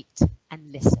 wait,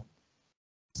 and listen.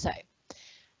 So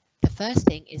the first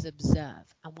thing is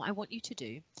observe, and what I want you to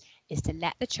do is to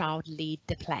let the child lead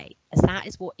the play, as that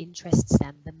is what interests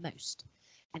them the most.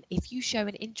 And if you show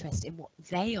an interest in what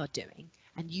they are doing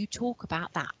and you talk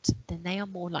about that, then they are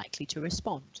more likely to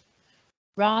respond,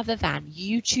 rather than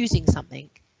you choosing something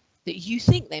that you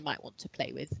think they might want to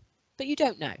play with, but you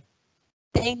don't know.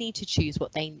 They need to choose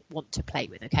what they want to play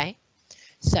with, okay?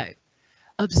 So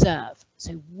observe.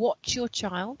 So watch your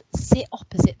child, sit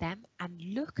opposite them and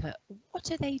look at what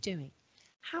are they doing?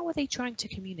 How are they trying to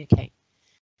communicate?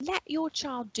 Let your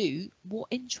child do what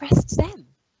interests them.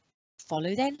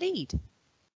 Follow their lead.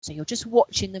 So you're just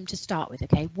watching them to start with,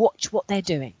 okay? Watch what they're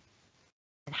doing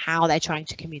and how they're trying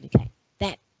to communicate.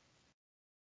 Then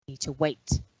you need to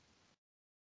wait.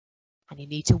 And you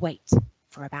need to wait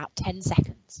for about 10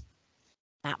 seconds.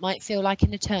 That might feel like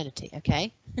an eternity,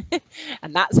 okay?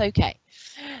 And that's okay.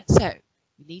 So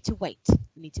you need to wait.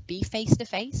 You need to be face to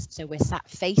face. So we're sat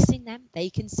facing them. They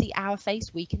can see our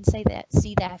face. We can see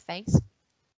their face.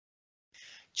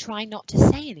 Try not to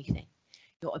say anything.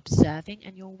 You're observing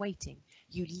and you're waiting.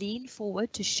 You lean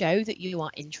forward to show that you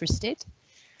are interested.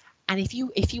 And if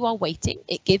you are waiting,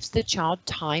 it gives the child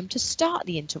time to start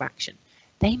the interaction.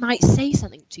 They might say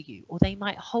something to you, or they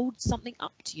might hold something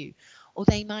up to you, or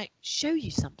they might show you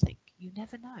something. You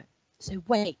never know. So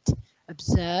wait,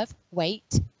 observe,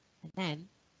 wait, and then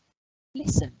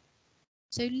listen.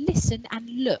 So listen and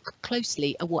look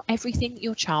closely at what everything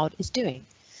your child is doing,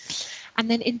 and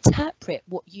then interpret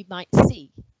what you might see.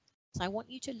 So I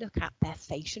want you to look at their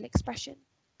facial expression,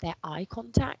 their eye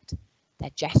contact,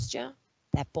 their gesture,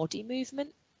 their body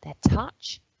movement, their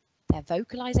touch, their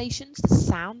vocalizations, the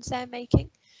sounds they're making.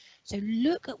 So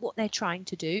look at what they're trying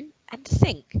to do and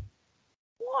think,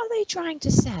 what are they trying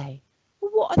to say?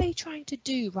 What are they trying to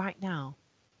do right now?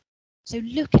 So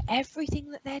look at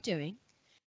everything that they're doing.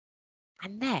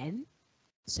 And then,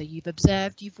 so you've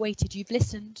observed, you've waited, you've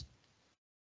listened.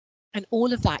 And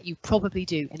all of that you probably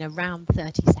do in around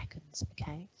 30 seconds,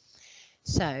 okay?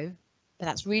 So, but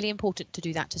that's really important to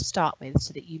do that to start with,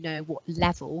 so that you know what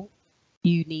level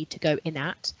you need to go in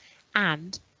at,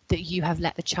 and that you have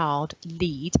let the child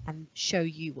lead and show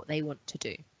you what they want to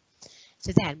do.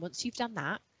 So then once you've done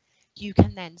that, you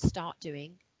can then start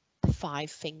doing the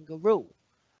 5-finger rule,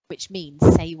 which means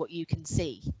say what you can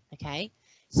see, okay?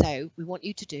 So we want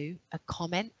you to do a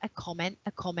comment, a comment,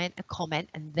 a comment, a comment,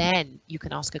 and then you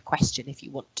can ask a question if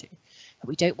you want to. But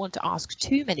we don't want to ask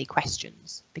too many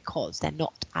questions because they're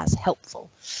not as helpful.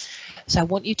 So I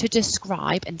want you to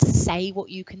describe and say what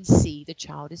you can see the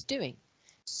child is doing.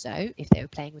 So if they were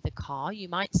playing with a car, you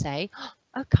might say,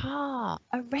 a car,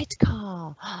 a red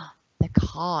car. They're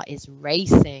car is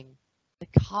racing.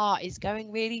 The car is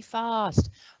going really fast.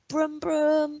 Brum,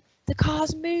 brum, the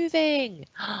car's moving.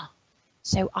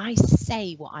 So I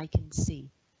say what I can see.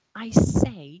 I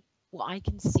say what I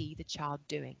can see the child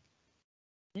doing.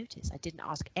 Notice I didn't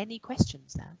ask any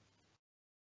questions there.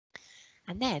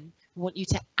 And then we want you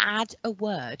to add a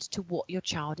word to what your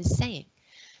child is saying.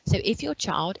 So if your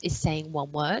child is saying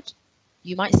one word,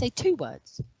 you might say 2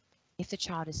 words. If the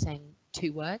child is saying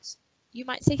 2 words, you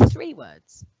might say 3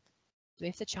 words. So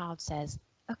if the child says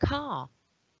a car,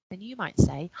 then you might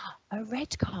say a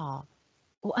red car,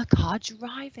 or a car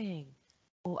driving,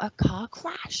 or a car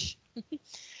crash.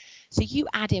 So you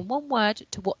add in 1 word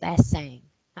to what they're saying.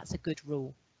 That's a good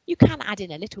rule. You can add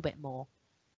in a little bit more.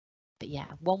 But yeah,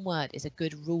 1 word is a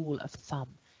good rule of thumb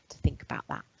to think about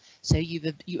that. So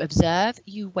you observe,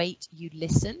 you wait, you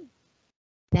listen.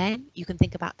 Then you can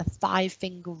think about the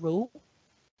 5-finger rule,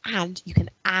 and you can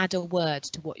add a word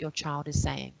to what your child is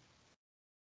saying.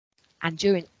 And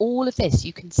during all of this,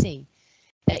 you can see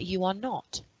that you are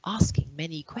not asking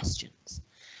many questions,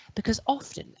 because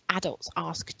often adults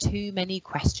ask too many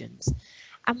questions,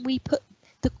 and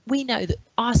we know that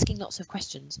asking lots of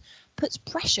questions puts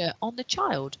pressure on the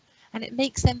child, and it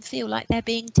makes them feel like they're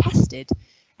being tested,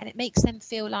 and it makes them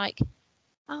feel like,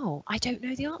 oh, I don't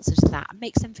know the answer to that. It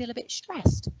makes them feel a bit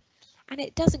stressed, and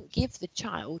it doesn't give the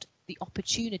child the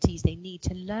opportunities they need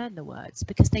to learn the words,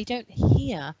 because they don't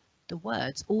hear the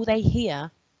words. All they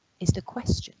hear is the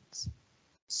questions.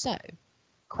 So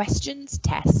questions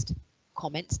test,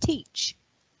 comments teach.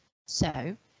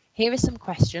 So here are some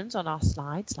questions on our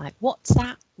slides, like what's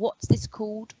that? What's this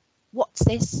called? What's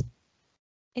this?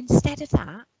 Instead of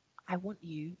that, I want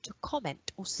you to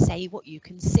comment or say what you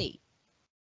can see.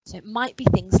 So it might be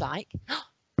things like, oh,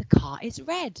 the car is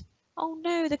red. Oh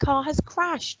no, the car has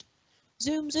crashed.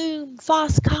 Zoom, zoom,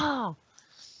 fast car.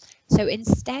 So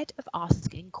instead of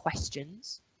asking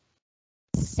questions,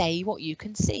 say what you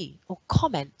can see, or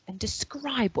comment and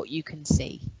describe what you can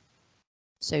see.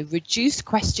 So reduce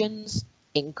questions,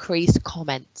 increase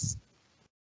comments.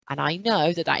 And I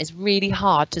know that that is really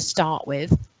hard to start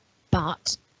with,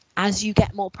 but as you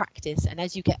get more practice and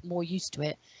as you get more used to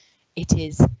it,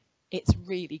 it's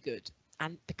really good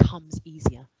and becomes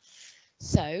easier.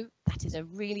 So that is a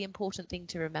really important thing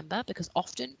to remember, because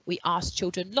often we ask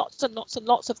children lots and lots and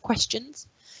lots of questions.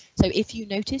 So if you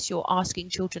notice you're asking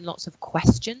children lots of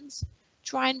questions,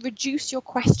 try and reduce your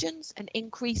questions and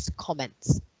increase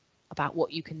comments about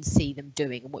what you can see them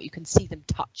doing and what you can see them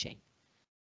touching.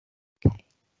 Okay.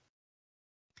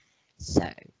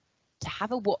 So to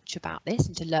have a watch about this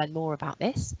and to learn more about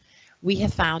this, we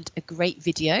have found a great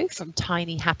video from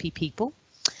Tiny Happy People.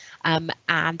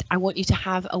 And I want you to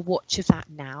have a watch of that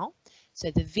now.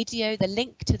 So the video, the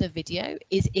link to the video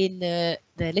is in the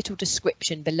little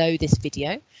description below this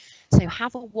video. So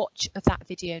have a watch of that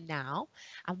video now.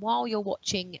 And while you're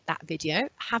watching that video,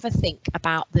 have a think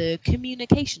about the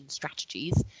communication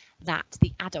strategies that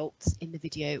the adults in the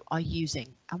video are using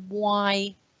and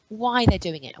why they're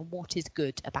doing it and what is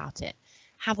good about it.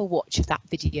 Have a watch of that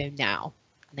video now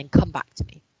and then come back to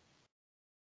me.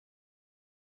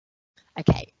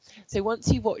 Okay, so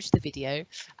once you watch the video,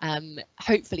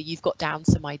 hopefully you've got down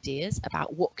some ideas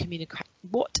about what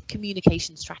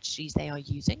communication strategies they are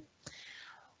using.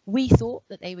 We thought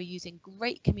that they were using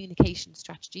great communication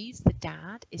strategies. The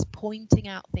dad is pointing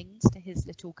out things to his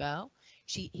little girl.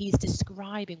 He's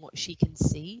describing what she can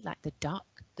see, like the duck,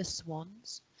 the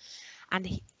swans. And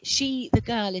the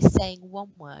girl is saying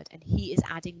 1 word and he is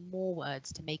adding more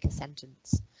words to make a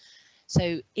sentence.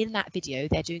 So in that video,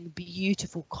 they're doing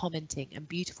beautiful commenting and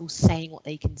beautiful saying what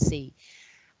they can see.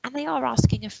 And they are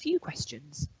asking a few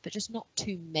questions, but just not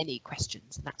too many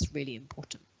questions. And that's really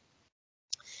important.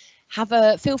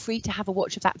 Feel free to have a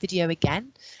watch of that video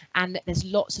again. And there's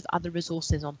lots of other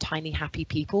resources on Tiny Happy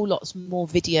People, lots more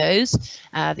videos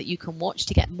that you can watch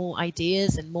to get more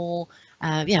ideas and more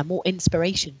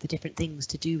inspiration for different things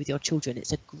to do with your children.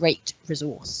 It's a great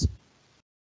resource.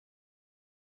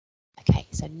 Okay,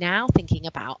 so now thinking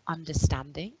about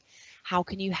understanding, how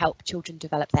can you help children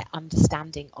develop their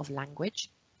understanding of language?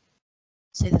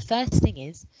 So the first thing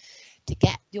is to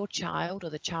get your child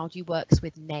or the child you works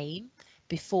with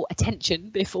before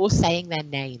saying their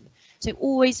name. So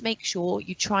always make sure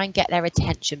you try and get their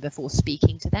attention before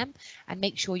speaking to them and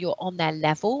make sure you're on their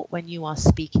level when you are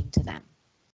speaking to them.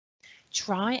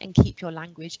 Try and keep your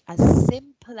language as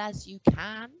simple as you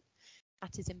can.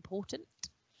 That is important.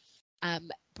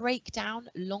 Break down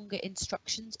longer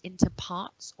instructions into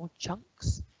parts or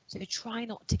chunks. So try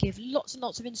not to give lots and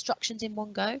lots of instructions in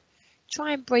one go.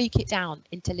 Try and break it down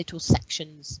into little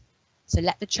sections. So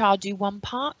let the child do one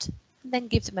part and then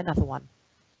give them another one.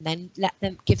 then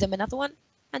give them another one,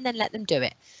 and then let them do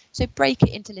it. So break it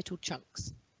into little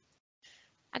chunks.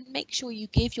 And make sure you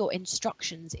give your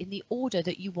instructions in the order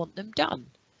that you want them done.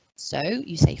 So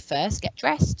you say first get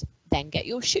dressed, then get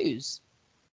your shoes.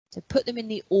 So put them in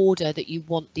the order that you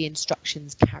want the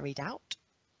instructions carried out.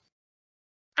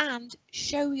 And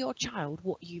show your child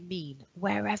what you mean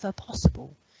wherever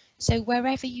possible. So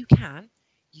wherever you can,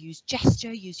 use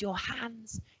gesture, use your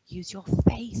hands, use your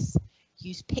face,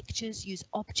 use pictures, use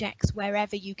objects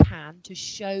wherever you can to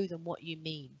show them what you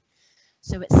mean.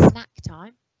 So at snack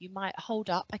time, you might hold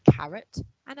up a carrot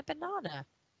and a banana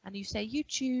and you say you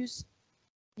choose.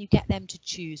 You get them to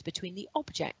choose between the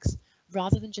objects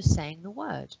rather than just saying the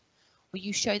word. Or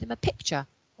you show them a picture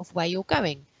of where you're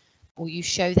going, or you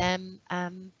show them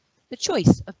the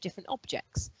choice of different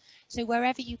objects. So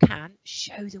wherever you can,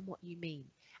 show them what you mean.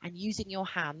 And using your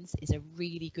hands is a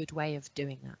really good way of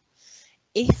doing that.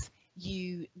 If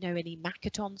you know any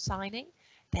Makaton signing,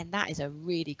 then that is a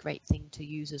really great thing to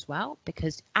use as well,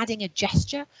 because adding a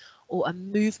gesture or a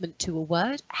movement to a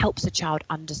word helps a child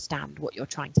understand what you're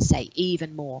trying to say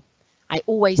even more. I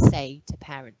always say to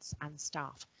parents and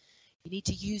staff, you need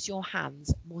to use your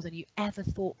hands more than you ever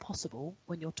thought possible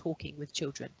when you're talking with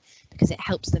children, because it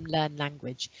helps them learn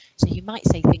language. So you might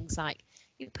say things like,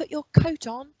 you put your coat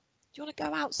on, do you want to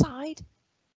go outside?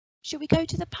 Should we go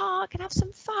to the park and have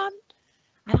some fun?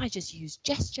 And I just use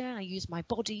gesture, I use my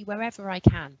body wherever I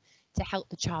can to help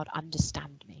the child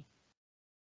understand me.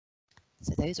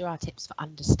 So those are our tips for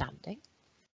understanding.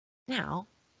 Now,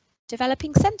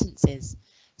 developing sentences.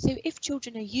 So if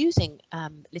children are using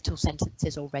little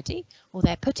sentences already, or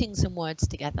they're putting some words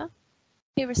together,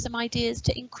 here are some ideas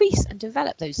to increase and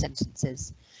develop those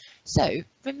sentences. So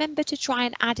remember to try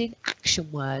and add in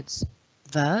action words,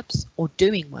 verbs or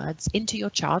doing words into your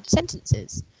child's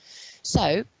sentences.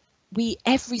 So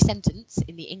every sentence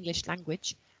in the English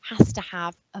language has to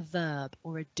have a verb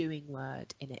or a doing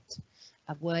word in it,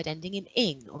 a word ending in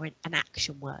ing or an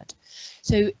action word.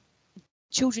 So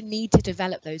children need to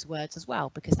develop those words as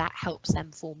well, because that helps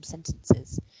them form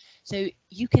sentences. So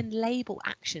you can label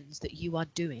actions that you are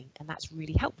doing, and that's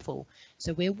really helpful.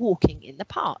 So we're walking in the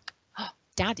park. Oh,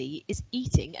 Daddy is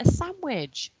eating a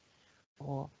sandwich,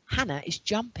 or Hannah is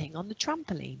jumping on the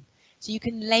trampoline. So you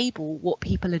can label what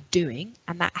people are doing,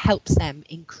 and that helps them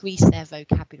increase their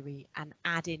vocabulary and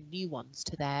add in new ones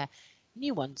to their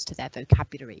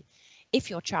vocabulary. If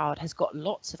your child has got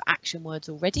lots of action words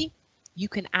already, you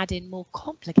can add in more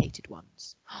complicated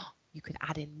ones. You could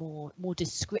add in more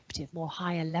descriptive, more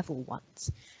higher level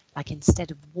ones. Like instead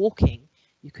of walking,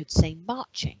 you could say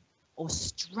marching, or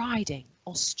striding,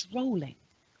 or strolling,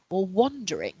 or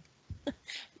wandering.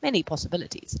 Many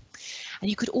possibilities. And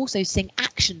you could also sing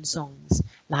action songs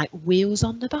like Wheels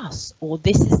on the Bus or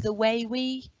This is the Way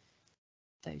We,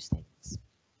 those things.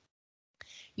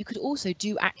 You could also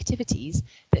do activities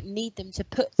that need them to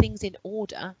put things in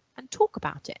order and talk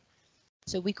about it.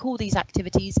 So we call these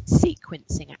activities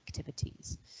sequencing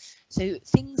activities. So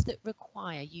things that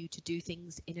require you to do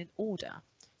things in an order.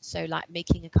 So like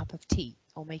making a cup of tea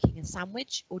or making a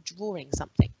sandwich or drawing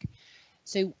something.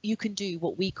 So you can do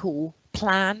what we call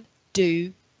plan,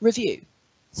 do, review.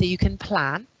 So you can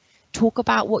plan, talk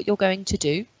about what you're going to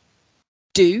do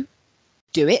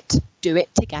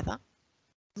it together,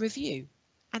 review,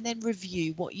 and then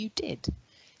review what you did.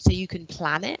 So you can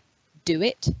plan it, do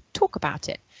it, talk about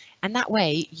it. And that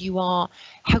way you are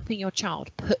helping your child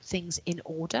put things in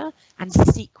order and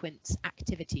sequence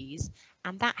activities,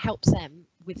 and that helps them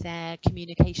with their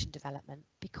communication development,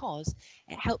 because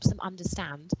it helps them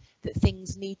understand that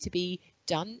things need to be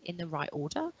done in the right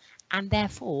order, and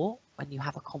therefore when you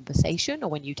have a conversation or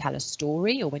when you tell a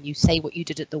story or when you say what you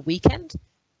did at the weekend,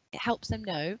 it helps them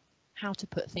know how to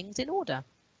put things in order.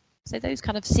 So those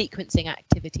kind of sequencing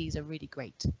activities are really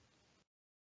great.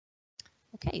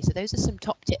 Okay, so those are some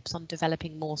top tips on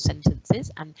developing more sentences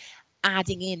and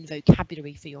adding in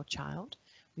vocabulary for your child.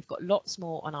 We've got lots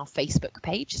more on our Facebook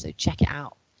page, so check it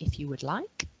out if you would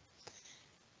like.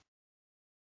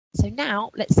 So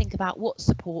now let's think about what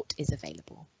support is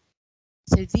available.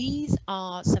 So these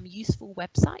are some useful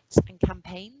websites and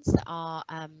campaigns that are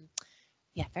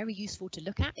very useful to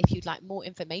look at if you'd like more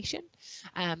information.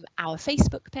 Our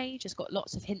Facebook page has got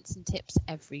lots of hints and tips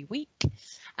every week.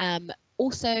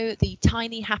 Also the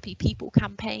Tiny Happy People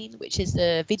campaign, which is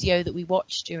the video that we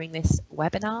watched during this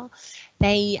webinar.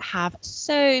 They have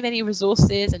so many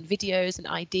resources and videos and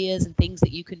ideas and things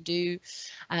that you can do.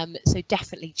 So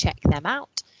definitely check them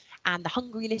out. And the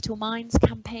Hungry Little Minds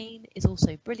campaign is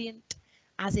also brilliant,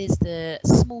 as is the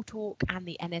Small Talk and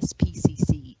the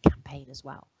NSPCC campaign as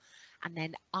well. And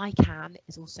then I Can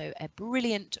is also a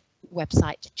brilliant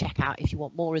website to check out if you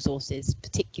want more resources,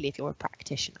 particularly if you're a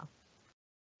practitioner.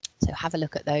 So have a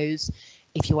look at those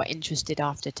if you are interested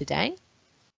after today.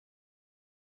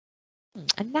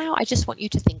 And now I just want you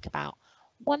to think about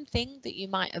one thing that you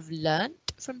might have learnt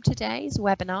from today's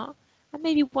webinar, and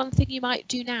maybe one thing you might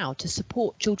do now to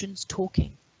support children's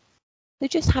talking. So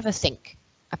just have a think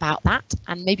about that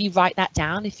and maybe write that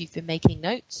down if you've been making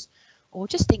notes, or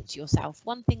just think to yourself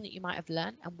one thing that you might have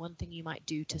learned and one thing you might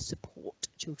do to support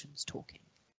children's talking.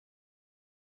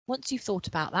 Once you've thought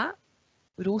about that,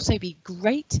 it would also be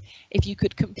great if you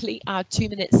could complete our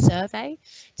 2-minute survey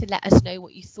to let us know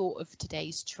what you thought of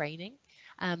today's training.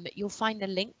 You'll find the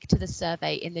link to the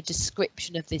survey in the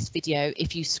description of this video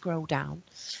if you scroll down.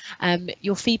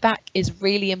 Your feedback is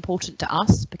really important to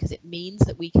us because it means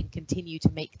that we can continue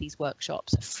to make these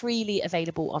workshops freely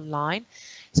available online.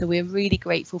 So we're really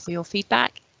grateful for your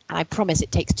feedback, and I promise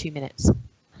it takes 2 minutes.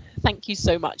 Thank you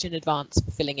so much in advance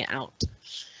for filling it out.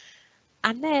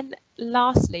 And then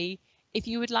lastly, if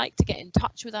you would like to get in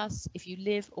touch with us, if you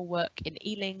live or work in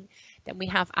Ealing, then we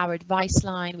have our advice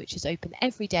line, which is open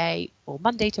every day or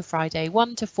Monday to Friday,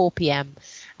 1 to 4 p.m.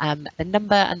 The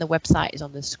number and the website is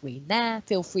on the screen there.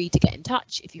 Feel free to get in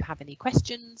touch if you have any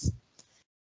questions.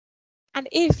 And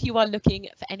if you are looking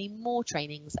for any more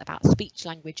trainings about speech,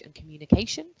 language and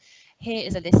communication, here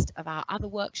is a list of our other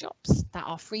workshops that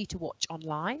are free to watch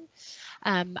online.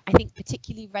 I think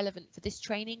particularly relevant for this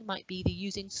training might be the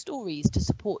using stories to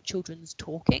support children's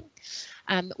talking,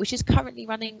 which is currently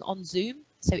running on Zoom.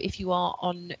 So if you are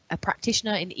a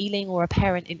practitioner in Ealing or a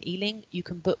parent in Ealing, you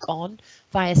can book on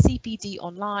via CPD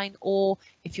online, or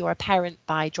if you're a parent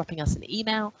by dropping us an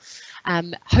email.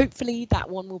 Hopefully that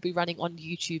one will be running on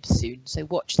YouTube soon, so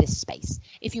watch this space.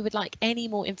 If you would like any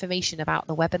more information about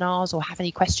the webinars or have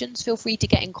any questions, feel free to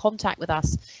get in contact with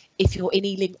us if you're in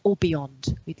Ealing or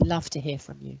beyond. We'd love to hear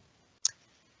from you.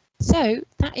 So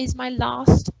that is my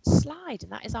last slide,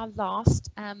 and that is our last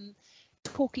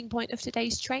talking point of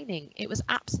today's training. It was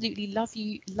absolutely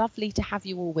lovely to have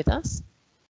you all with us.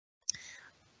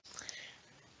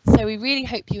 So we really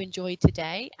hope you enjoyed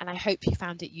today, and I hope you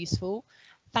found it useful.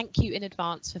 Thank you in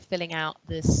advance for filling out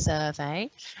the survey.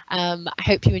 I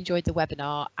hope you enjoyed the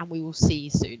webinar, and we will see you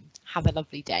soon. Have a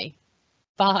lovely day.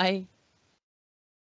 Bye.